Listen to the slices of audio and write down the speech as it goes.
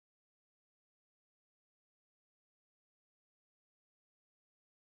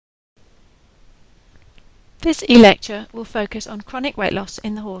This e-lecture will focus on chronic weight loss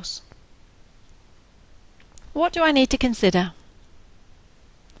in the horse. What do I need to consider?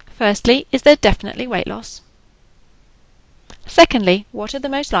 Firstly, is there definitely weight loss? Secondly, what are the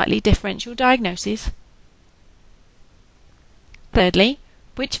most likely differential diagnoses? Thirdly,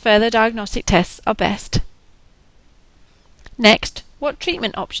 which further diagnostic tests are best? Next, what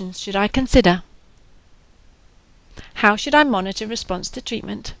treatment options should I consider? How should I monitor response to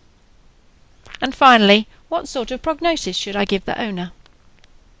treatment? And finally, what sort of prognosis should I give the owner?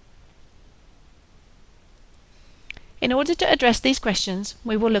 In order to address these questions,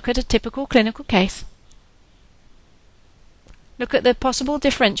 we will look at a typical clinical case, look at the possible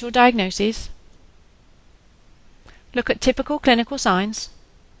differential diagnoses, look at typical clinical signs,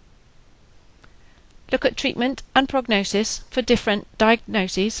 look at treatment and prognosis for different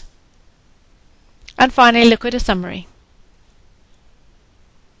diagnoses, and finally look at a summary.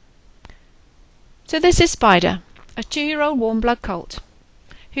 So this is Spider, a 2-year-old warm blood colt,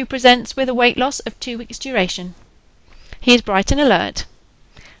 who presents with a weight loss of 2 weeks duration. He is bright and alert,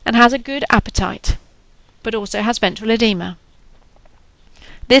 and has a good appetite, but also has ventral edema.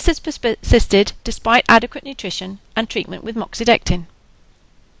 This has persisted despite adequate nutrition and treatment with moxidectin.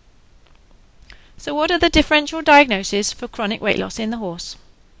 So what are the differential diagnoses for chronic weight loss in the horse?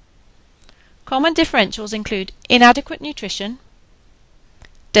 Common differentials include inadequate nutrition,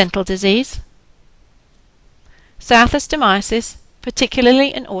 dental disease, cyathostomiasis,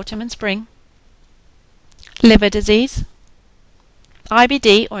 particularly in autumn and spring, liver disease,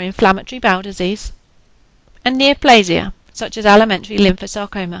 IBD or inflammatory bowel disease, and neoplasia, such as alimentary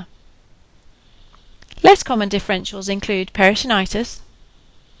lymphosarcoma. Less common differentials include peritonitis,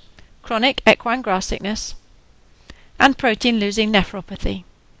 chronic equine grass sickness, and protein-losing nephropathy.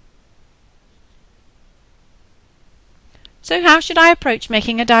 So how should I approach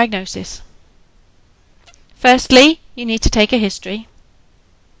making a diagnosis? Firstly, you need to take a history,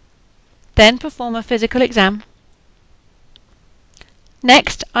 then perform a physical exam.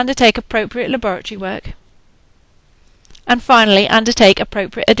 Next, undertake appropriate laboratory work, and finally undertake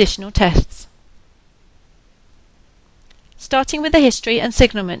appropriate additional tests. Starting with the history and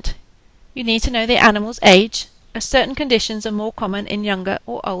signalment, you need to know the animal's age, as certain conditions are more common in younger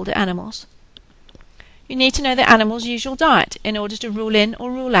or older animals. You need to know the animal's usual diet in order to rule in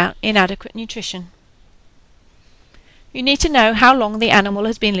or rule out inadequate nutrition. You need to know how long the animal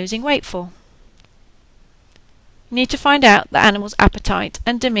has been losing weight for. You need to find out the animal's appetite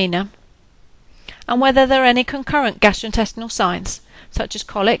and demeanour, and whether there are any concurrent gastrointestinal signs, such as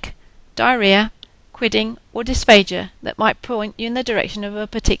colic, diarrhea, quidding, or dysphagia, that might point you in the direction of a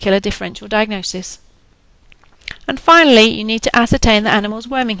particular differential diagnosis. And finally, you need to ascertain the animal's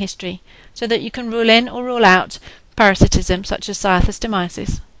worming history, so that you can rule in or rule out parasitism, such as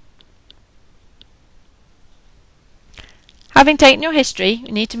cyathostomiasis. Having taken your history,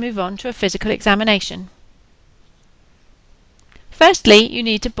 you need to move on to a physical examination. Firstly, you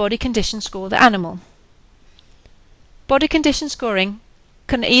need to body condition score the animal. Body condition scoring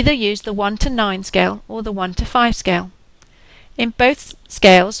can either use the 1 to 9 scale or the 1 to 5 scale. In both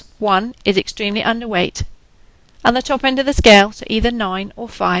scales, 1 is extremely underweight, and the top end of the scale, so either 9 or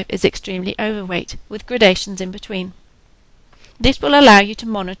 5, is extremely overweight, with gradations in between. This will allow you to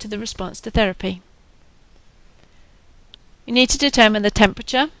monitor the response to therapy. You need to determine the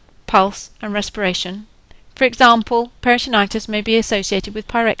temperature, pulse, and respiration. For example, peritonitis may be associated with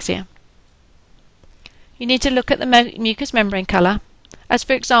pyrexia. You need to look at the mucous membrane colour, as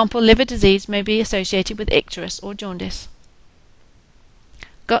for example liver disease may be associated with icterus or jaundice.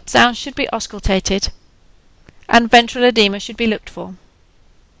 Gut sounds should be auscultated, and ventral edema should be looked for.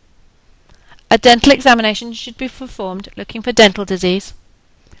 A dental examination should be performed looking for dental disease,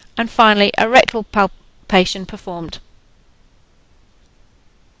 and finally a rectal palpation performed.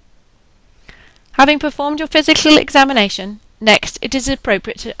 Having performed your physical examination, next it is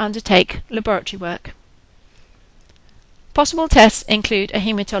appropriate to undertake laboratory work. Possible tests include a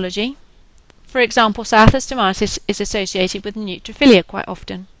hematology. For example, cyathostomiasis is associated with neutrophilia quite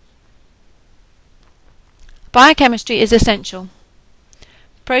often. Biochemistry is essential.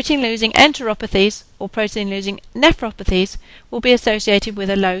 Protein-losing enteropathies or protein-losing nephropathies will be associated with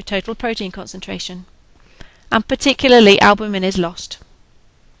a low total protein concentration, and particularly albumin is lost.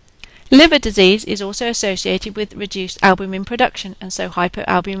 Liver disease is also associated with reduced albumin production, and so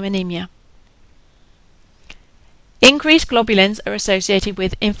hypoalbuminemia. Increased globulins are associated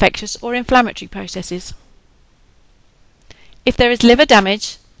with infectious or inflammatory processes. If there is liver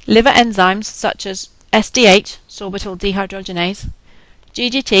damage, liver enzymes such as SDH, sorbitol dehydrogenase,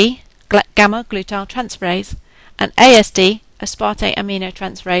 GGT, gamma-glutyl transferase, and ASD, aspartate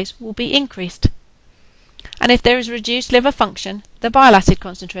aminotransferase, will be increased. and if there is reduced liver function, the bile acid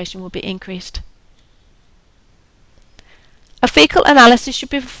concentration will be increased. A fecal analysis should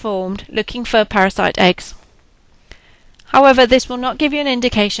be performed looking for parasite eggs. However, this will not give you an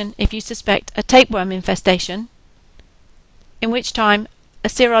indication if you suspect a tapeworm infestation, in which time a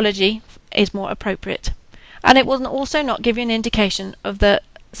serology is more appropriate, and it will also not give you an indication of the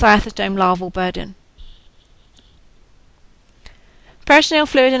cyathostome larval burden. Peritoneal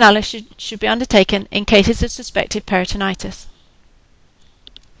fluid analysis should be undertaken in cases of suspected peritonitis.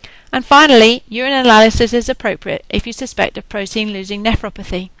 And finally, urine analysis is appropriate if you suspect a protein-losing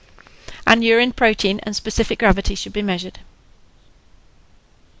nephropathy, and urine protein and specific gravity should be measured.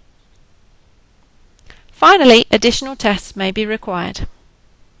 Finally, additional tests may be required.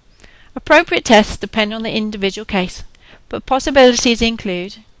 Appropriate tests depend on the individual case, but possibilities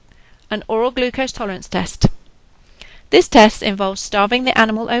include an oral glucose tolerance test. This test involves starving the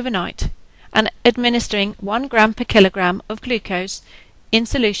animal overnight and administering 1 gram per kilogram of glucose in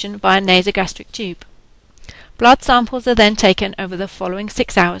solution via nasogastric tube. Blood samples are then taken over the following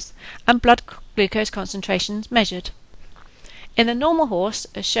 6 hours and blood glucose concentrations measured. In the normal horse,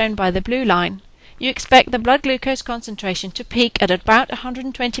 as shown by the blue line, you expect the blood glucose concentration to peak at about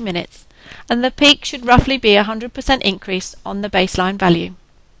 120 minutes, and the peak should roughly be a 100% increase on the baseline value.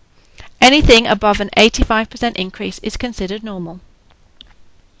 Anything above an 85% increase is considered normal.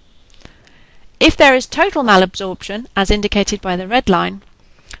 If there is total malabsorption, as indicated by the red line,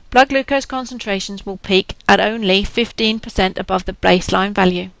 blood glucose concentrations will peak at only 15% above the baseline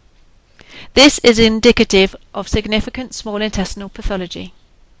value. This is indicative of significant small intestinal pathology.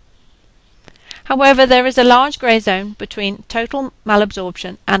 However, there is a large grey zone between total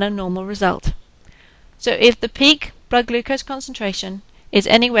malabsorption and a normal result. So if the peak blood glucose concentration is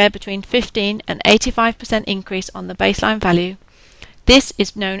anywhere between 15 and 85% increase on the baseline value, this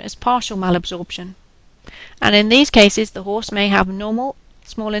is known as partial malabsorption, and in these cases the horse may have normal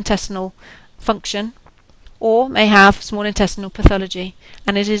small intestinal function or may have small intestinal pathology,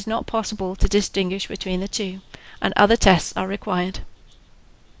 and it is not possible to distinguish between the two, and other tests are required.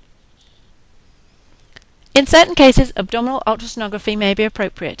 In certain cases, abdominal ultrasonography may be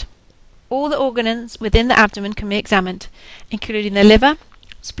appropriate. All the organs within the abdomen can be examined, including the liver,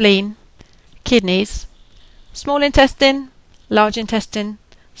 spleen, kidneys, small intestine, large intestine,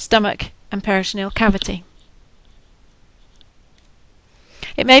 stomach, and peritoneal cavity.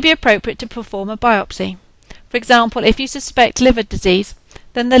 It may be appropriate to perform a biopsy. For example, if you suspect liver disease,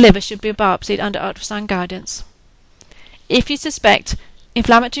 then the liver should be biopsied under ultrasound guidance. If you suspect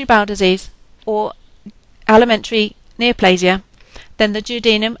inflammatory bowel disease or alimentary neoplasia, then the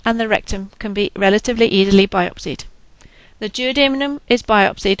duodenum and the rectum can be relatively easily biopsied. The duodenum is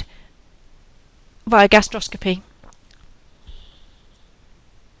biopsied via gastroscopy.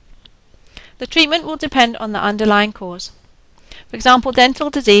 The treatment will depend on the underlying cause. For example, dental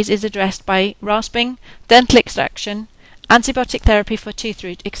disease is addressed by rasping, dental extraction, antibiotic therapy for tooth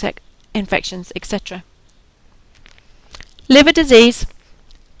root infections, etc. Liver disease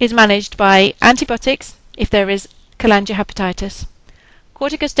is managed by antibiotics if there is cholangiohepatitis,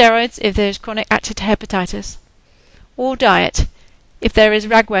 corticosteroids if there is chronic active hepatitis, or diet if there is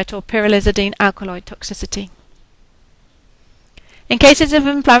ragwort or pyrrolizidine alkaloid toxicity. In cases of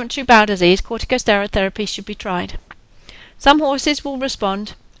inflammatory bowel disease, corticosteroid therapy should be tried. Some horses will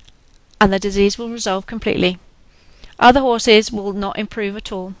respond and the disease will resolve completely. Other horses will not improve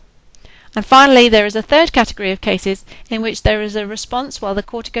at all. And finally, there is a third category of cases in which there is a response while the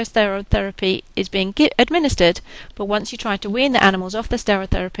corticosteroid therapy is being administered, but once you try to wean the animals off the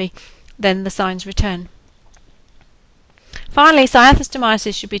steroid therapy, then the signs return. Finally,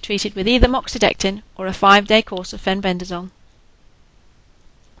 cyathostomiasis should be treated with either moxidectin or a 5-day course of fenbendazole.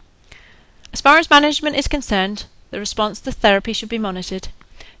 As far as management is concerned, the response to therapy should be monitored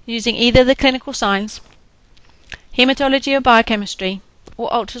using either the clinical signs, hematology or biochemistry, or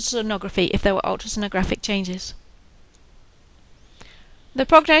ultrasonography if there were ultrasonographic changes. The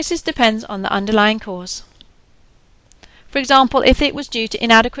prognosis depends on the underlying cause. For example, if it was due to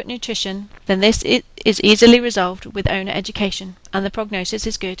inadequate nutrition, then this is easily resolved with owner education, and the prognosis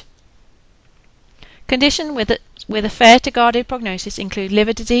is good. Conditions with a fair to guarded prognosis include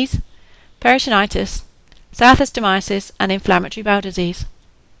liver disease, peritonitis, cyathostomiasis, and inflammatory bowel disease.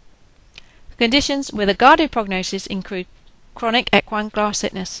 Conditions with a guarded prognosis include chronic equine grass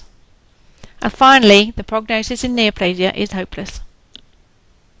sickness. And finally, the prognosis in neoplasia is hopeless.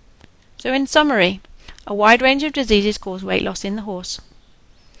 So in summary, a wide range of diseases cause weight loss in the horse.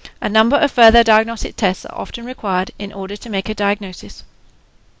 A number of further diagnostic tests are often required in order to make a diagnosis.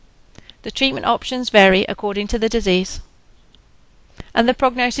 The treatment options vary according to the disease. and the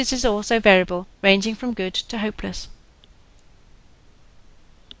prognosis is also variable, ranging from good to hopeless.